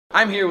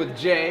I'm here with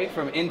Jay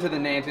from Into the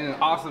Nanten,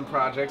 an awesome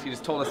project. He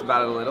just told us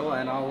about it a little,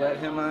 and I'll let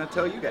him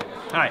tell you guys.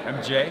 Hi,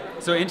 I'm Jay.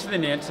 So Into the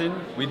Nanten,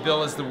 we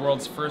bill as the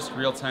world's first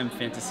real-time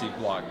fantasy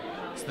blog.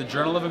 It's the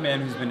journal of a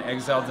man who's been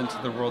exiled into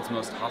the world's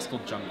most hostile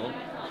jungle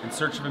in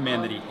search of a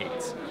man that he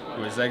hates,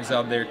 who was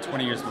exiled there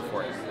 20 years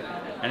before him.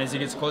 And as he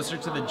gets closer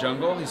to the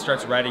jungle, he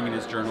starts writing in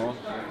his journal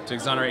to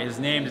exonerate his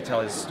name, to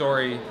tell his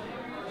story.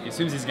 He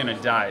assumes he's going to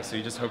die, so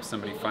he just hopes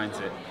somebody finds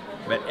it.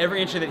 But every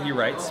entry that he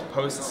writes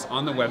posts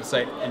on the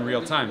website in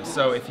real time.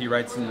 So if he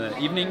writes in the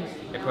evening,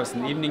 it posts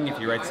in the evening. If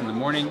he writes in the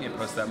morning, it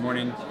posts that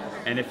morning.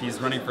 And if he's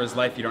running for his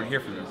life, you don't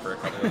hear from him for a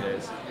couple of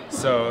days.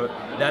 So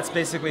that's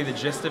basically the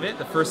gist of it.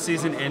 The first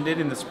season ended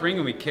in the spring,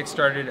 and we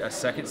kickstarted a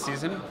second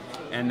season.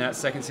 And that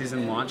second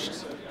season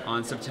launched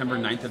on September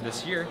 9th of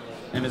this year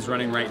and is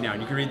running right now.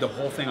 And you can read the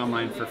whole thing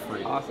online for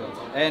free. Awesome.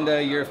 And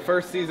your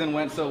first season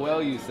went so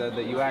well, you said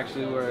that you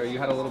actually you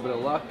had a little bit of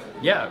luck.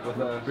 Yeah,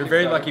 we were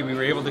very lucky. We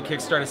were able to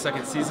kickstart a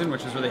second season,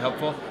 which was really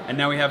helpful. And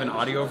now we have an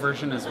audio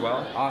version as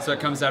well. Awesome. So it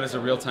comes out as a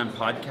real-time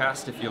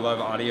podcast. If you love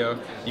audio,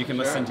 you can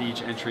listen to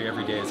each entry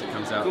every day as it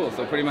comes out. Cool.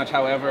 So pretty much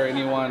however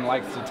anyone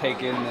likes to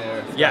take in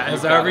their stuff, yeah,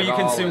 as however you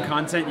consume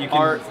content, you can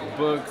art,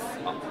 books,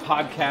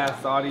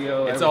 podcasts,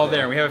 audio. It's everything. all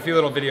there. We have a few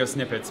little video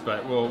snippets,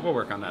 but we'll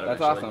work on that. That's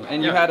eventually. awesome.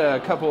 And you had a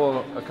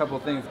couple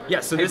things.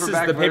 Yeah, so this is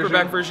the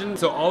paperback version.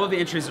 So all of the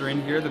entries are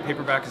in here. The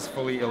paperback is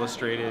fully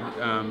illustrated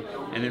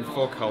and in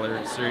full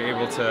color, so you're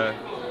able to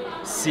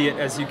see it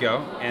as you go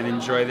and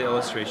enjoy the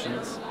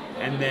illustrations.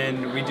 And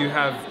then we do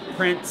have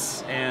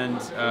prints and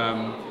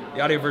the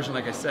audio version,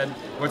 like I said.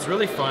 What's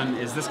really fun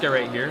is this guy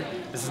right here.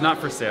 This is not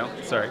for sale,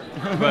 sorry,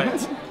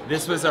 but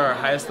this was our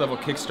highest level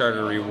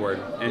Kickstarter reward.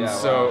 And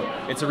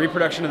it's a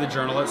reproduction of the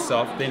journal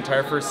itself. The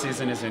entire first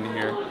season is in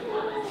here.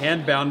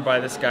 Hand bound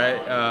by this guy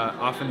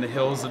off in the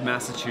hills of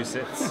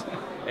Massachusetts.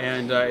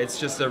 And it's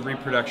just a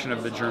reproduction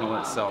of the journal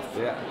itself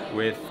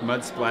with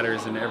mud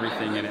splatters and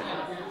everything in it.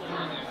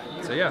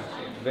 So yeah.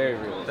 Very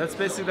real. That's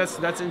basically,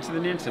 that's Into the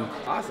Nanten.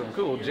 Awesome,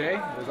 cool. Jay,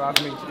 it was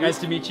awesome to meet you. Nice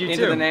to meet you too.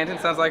 Into the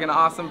Nanten sounds like an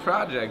awesome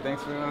project.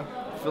 Thanks for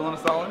filling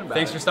us all in about it.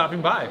 Thanks for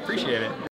stopping by. Appreciate it.